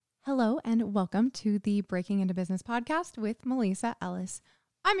Hello and welcome to the Breaking Into Business podcast with Melissa Ellis.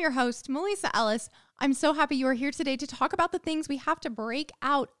 I'm your host, Melissa Ellis. I'm so happy you are here today to talk about the things we have to break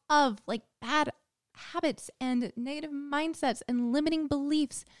out of, like bad habits and negative mindsets and limiting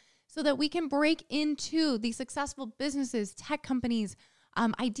beliefs, so that we can break into the successful businesses, tech companies,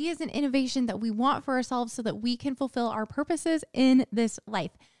 ideas and innovation that we want for ourselves so that we can fulfill our purposes in this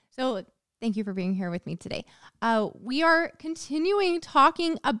life. So thank you for being here with me today. We are continuing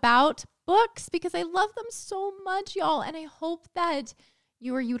talking about books because I love them so much, y'all. And I hope that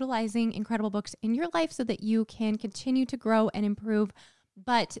you are utilizing incredible books in your life so that you can continue to grow and improve.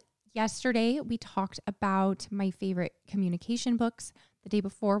 But yesterday we talked about my favorite communication books. The day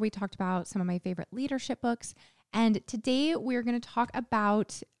before we talked about some of my favorite leadership books. And today we're going to talk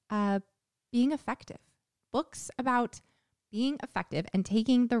about being effective. Books about being effective and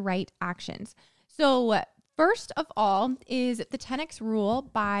taking the right actions. So first of all is the 10X Rule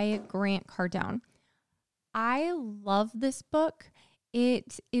by Grant Cardone. I love this book.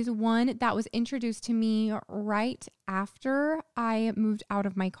 It is one that was introduced to me right after I moved out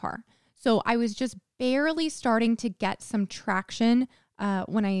of my car. So I was just barely starting to get some traction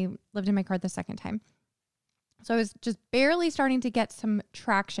when I lived in my car the second time. So I was just barely starting to get some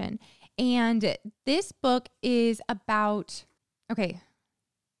traction. And this book is about, okay,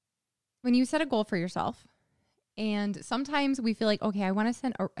 when you set a goal for yourself, and sometimes we feel like, okay, I want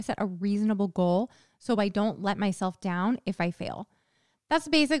to set a reasonable goal so I don't let myself down if I fail. That's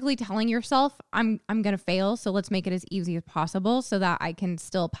basically telling yourself, I'm going to fail, so let's make it as easy as possible so that I can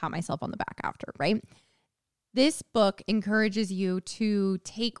still pat myself on the back after, right? This book encourages you to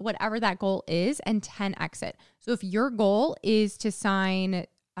take whatever that goal is and 10x it. So if your goal is to sign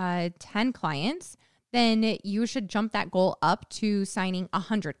 10 clients, then you should jump that goal up to signing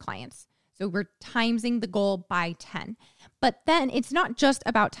 100 clients. So we're timesing the goal by 10. But then it's not just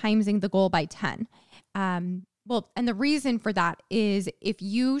about timesing the goal by 10. And the reason for that is if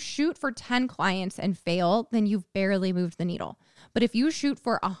you shoot for 10 clients and fail, then you've barely moved the needle. But if you shoot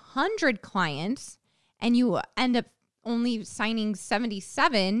for 100 clients and you end up only signing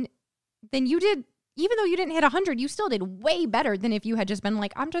 77, then you did, even though you didn't hit 100, you still did way better than if you had just been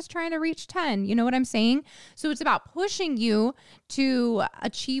like, I'm just trying to reach 10. You know what I'm saying? So it's about pushing you to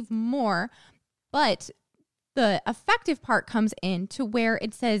achieve more. But the effective part comes in to where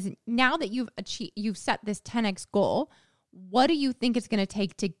it says, now that you've set this 10x goal, what do you think it's going to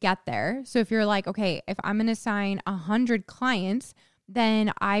take to get there? So if you're like, okay, if I'm going to sign 100 clients,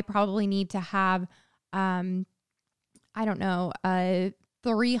 then I probably need to have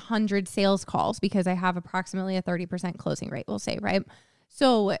 300 sales calls because I have approximately a 30% closing rate, we'll say, right?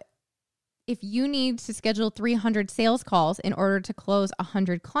 So if you need to schedule 300 sales calls in order to close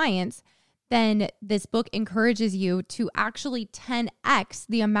 100 clients, then this book encourages you to actually 10x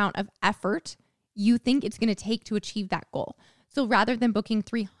the amount of effort you think it's going to take to achieve that goal. So rather than booking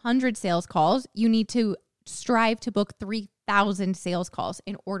 300 sales calls, you need to strive to book 3,000 sales calls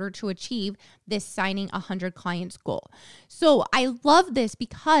in order to achieve this signing 100 clients goal. So I love this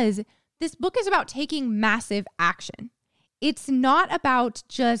because this book is about taking massive action. It's not about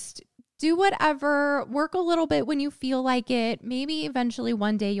just do whatever, work a little bit when you feel like it. Maybe eventually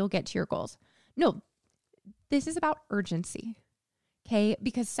one day you'll get to your goals. No, this is about urgency. Okay?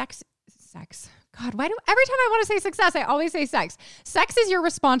 Because sex. God, every time I want to say success, I always say sex. Sex is your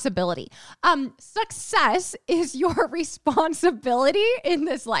responsibility. Success is your responsibility in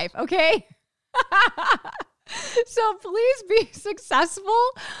this life, okay? So please be successful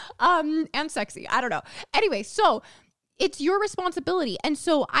and sexy. I don't know. Anyway, so it's your responsibility. And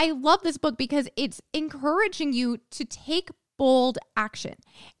so I love this book because it's encouraging you to take bold action.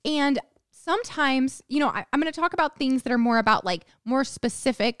 And sometimes, I'm going to talk about things that are more about like more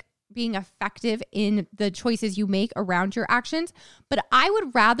specific, being effective in the choices you make around your actions. But I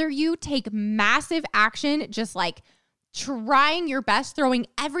would rather you take massive action, just like trying your best, throwing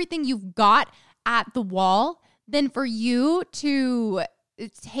everything you've got at the wall, than for you to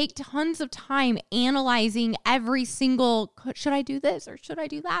take tons of time analyzing every single, should I do this or should I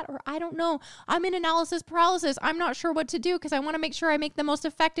do that? Or I don't know. I'm in analysis paralysis. I'm not sure what to do because I want to make sure I make the most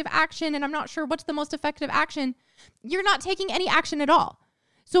effective action and I'm not sure what's the most effective action. You're not taking any action at all.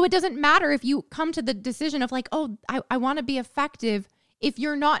 So it doesn't matter if you come to the decision of like, oh, I want to be effective if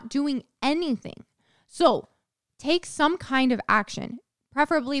you're not doing anything. So take some kind of action,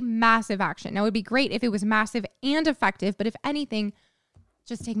 preferably massive action. Now, it would be great if it was massive and effective, but if anything,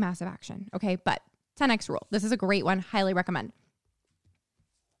 just take massive action. Okay. But 10X rule. This is a great one. Highly recommend.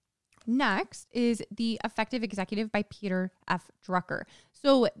 Next is The Effective Executive by Peter F. Drucker.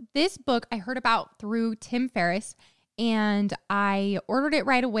 So this book I heard about through Tim Ferriss. and I ordered it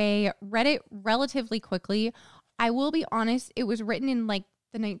right away, read it relatively quickly. I will be honest, it was written in like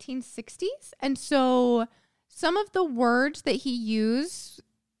the 1960s. And so some of the words that he uses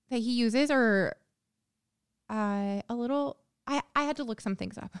are a little, I had to look some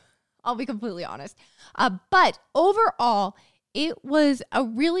things up. I'll be completely honest. But overall, it was a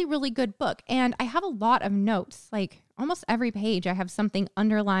really, really good book. And I have a lot of notes, like almost every page I have something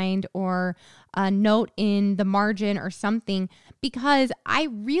underlined or a note in the margin or something, because I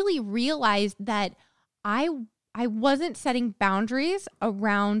really realized that I wasn't setting boundaries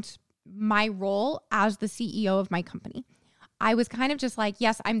around my role as the CEO of my company. I was kind of just like,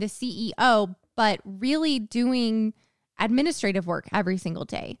 yes, I'm the CEO, but really doing administrative work every single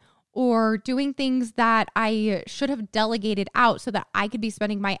day, or doing things that I should have delegated out so that I could be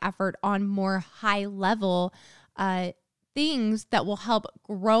spending my effort on more high level things that will help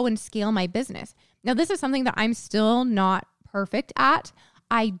grow and scale my business. Now, this is something that I'm still not perfect at.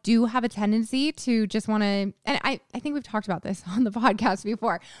 I do have a tendency to just want to, and I think we've talked about this on the podcast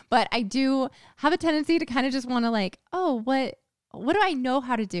before, but I do have a tendency to kind of just want to like, oh, what do I know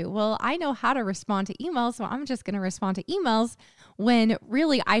how to do? Well, I know how to respond to emails, so I'm just going to respond to emails, when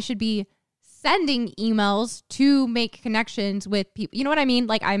really I should be sending emails to make connections with people. You know what I mean?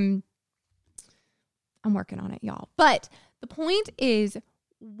 Like I'm working on it, y'all. But the point is,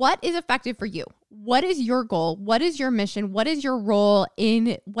 what is effective for you? What is your goal? What is your mission? What is your role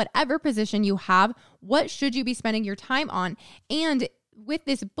in whatever position you have? What should you be spending your time on? And with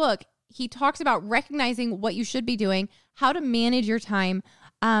this book, he talks about recognizing what you should be doing, how to manage your time,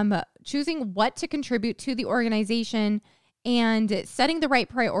 choosing what to contribute to the organization, and setting the right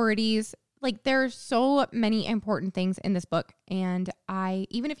priorities. Like there's so many important things in this book. And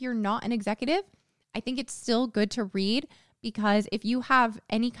even if you're not an executive, I think it's still good to read, because if you have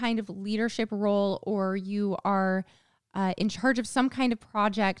any kind of leadership role or you are in charge of some kind of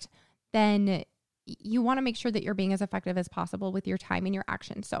project, then you want to make sure that you're being as effective as possible with your time and your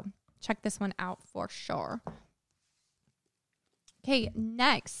actions. So check this one out for sure. Okay,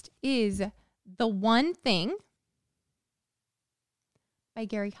 next is The One Thing by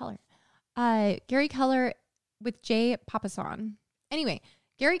Gary Keller. Gary Keller with Jay Papasan. Anyway,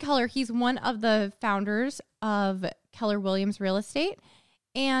 Gary Keller, he's one of the founders of Keller Williams Real Estate.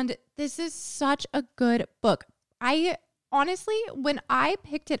 And this is such a good book. I honestly, when I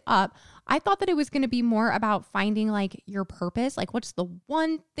picked it up, I thought that it was going to be more about finding like your purpose. Like what's the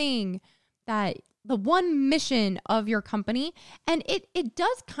one thing the one mission of your company. And it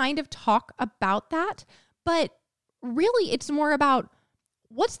does kind of talk about that, but really it's more about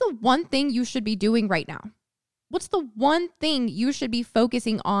what's the one thing you should be doing right now? What's the one thing you should be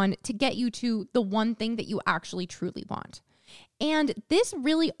focusing on to get you to the one thing that you actually truly want? And this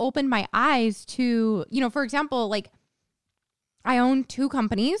really opened my eyes to, for example, like I own two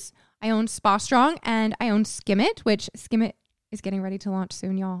companies. I own Spa Strong and I own Skimmit, which Skimmit is getting ready to launch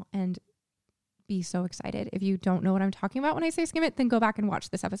soon, y'all. And be so excited. If you don't know what I'm talking about when I say Skimmit, then go back and watch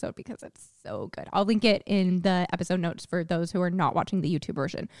this episode because it's so good. I'll link it in the episode notes for those who are not watching the YouTube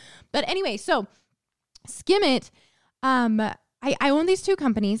version. But anyway, so Skimmit, I own these two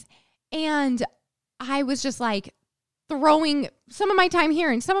companies, and I was just like throwing some of my time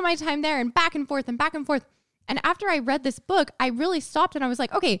here and some of my time there and back and forth and back and forth. And after I read this book, I really stopped and I was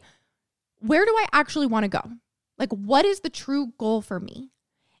like, okay, where do I actually want to go? Like, what is the true goal for me?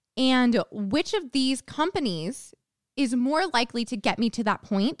 And which of these companies is more likely to get me to that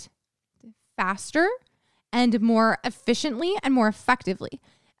point faster and more efficiently and more effectively?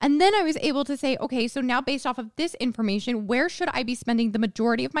 And then I was able to say, okay, so now based off of this information, where should I be spending the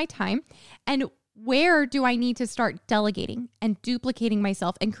majority of my time? And where do I need to start delegating and duplicating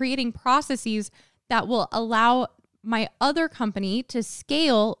myself and creating processes that will allow my other company to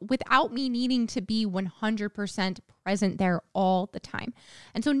scale without me needing to be 100% present there all the time?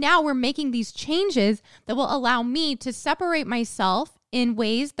 And so now we're making these changes that will allow me to separate myself in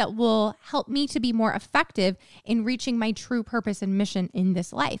ways that will help me to be more effective in reaching my true purpose and mission in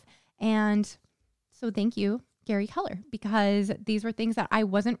this life. And so thank you, Gary Keller, because these were things that I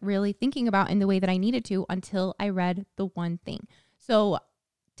wasn't really thinking about in the way that I needed to until I read The One Thing. So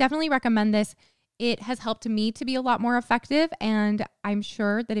definitely recommend this. It has helped me to be a lot more effective, and I'm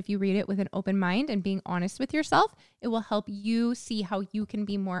sure that if you read it with an open mind and being honest with yourself, it will help you see how you can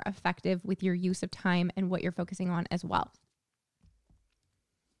be more effective with your use of time and what you're focusing on as well.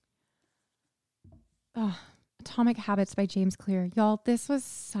 Oh, Atomic Habits by James Clear. Y'all, this was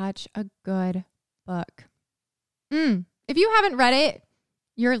such a good book. If you haven't read it,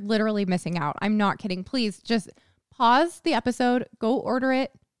 you're literally missing out. I'm not kidding. Please just pause the episode, go order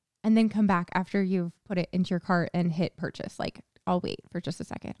it, and then come back after you've put it into your cart and hit purchase. Like, I'll wait for just a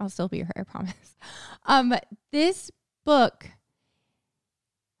second. I'll still be here, I promise. This book,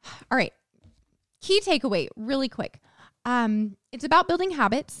 all right, key takeaway really quick. It's about building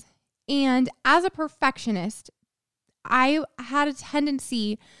habits. And as a perfectionist, I had a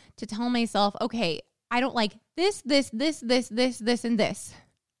tendency to tell myself, okay, I don't like this, and this.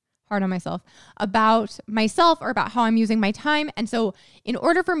 Hard on myself about myself or about how I'm using my time. And so in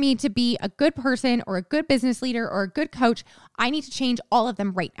order for me to be a good person or a good business leader or a good coach, I need to change all of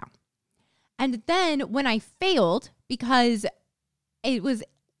them right now. And then when I failed, because it was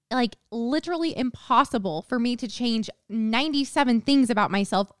like literally impossible for me to change 97 things about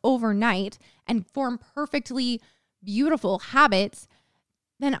myself overnight and form perfectly beautiful habits,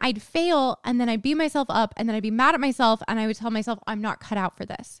 then I'd fail and then I'd beat myself up and then I'd be mad at myself and I would tell myself, I'm not cut out for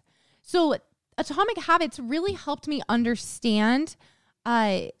this. So Atomic Habits really helped me understand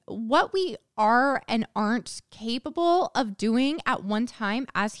what we are and aren't capable of doing at one time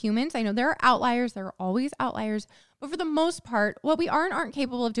as humans. I know there are outliers. There are always outliers. But for the most part, what we are and aren't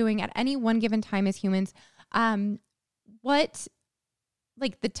capable of doing at any one given time as humans, like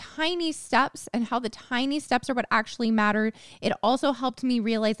the tiny steps and how the tiny steps are what actually matter. It also helped me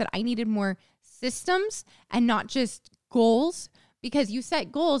realize that I needed more systems and not just goals. Because you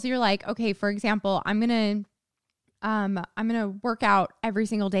set goals, you're like, okay, for example, I'm gonna work out every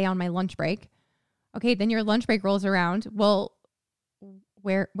single day on my lunch break. Okay, then your lunch break rolls around. Well,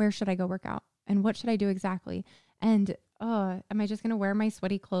 where should I go work out? And what should I do exactly? And am I just gonna wear my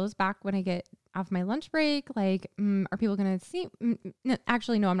sweaty clothes back when I get off my lunch break? Like, are people gonna see? No,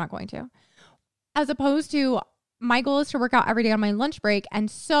 actually, no, I'm not going to. As opposed to, my goal is to work out every day on my lunch break. And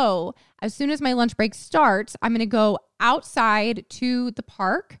so as soon as my lunch break starts, I'm going to go outside to the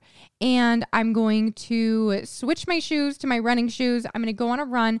park and I'm going to switch my shoes to my running shoes. I'm going to go on a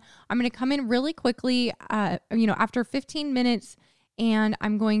run. I'm going to come in really quickly, after 15 minutes, and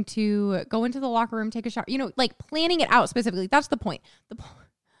I'm going to go into the locker room, take a shower, like planning it out specifically. That's the point.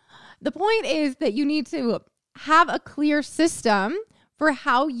 The point is that you need to have a clear system for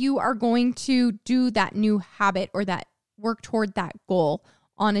how you are going to do that new habit or that work toward that goal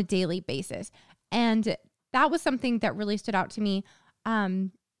on a daily basis. And that was something that really stood out to me.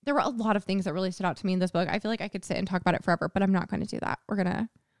 There were a lot of things that really stood out to me in this book. I feel like I could sit and talk about it forever, but I'm not going to do that. We're going to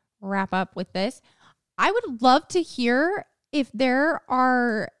wrap up with this. I would love to hear if there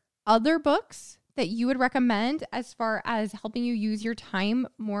are other books that you would recommend as far as helping you use your time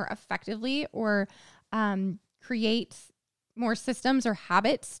more effectively or create more systems or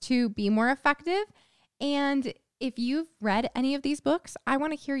habits to be more effective. And if you've read any of these books, I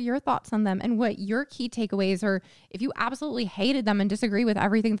want to hear your thoughts on them and what your key takeaways, or if you absolutely hated them and disagree with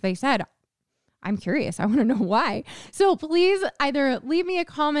everything that they said. I'm curious. I want to know why. So please either leave me a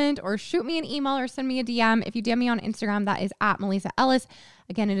comment or shoot me an email or send me a DM. If you DM me on Instagram, that is at Melissa Ellis.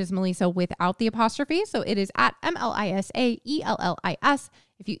 Again, it is Melissa without the apostrophe. So it is at MLISAELLIS.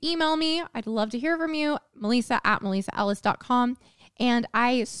 If you email me, I'd love to hear from you. Melissa@melissaellis.com. And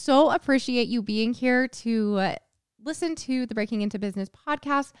I so appreciate you being here to listen to the Breaking Into Business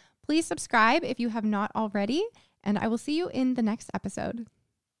podcast. Please subscribe if you have not already. And I will see you in the next episode.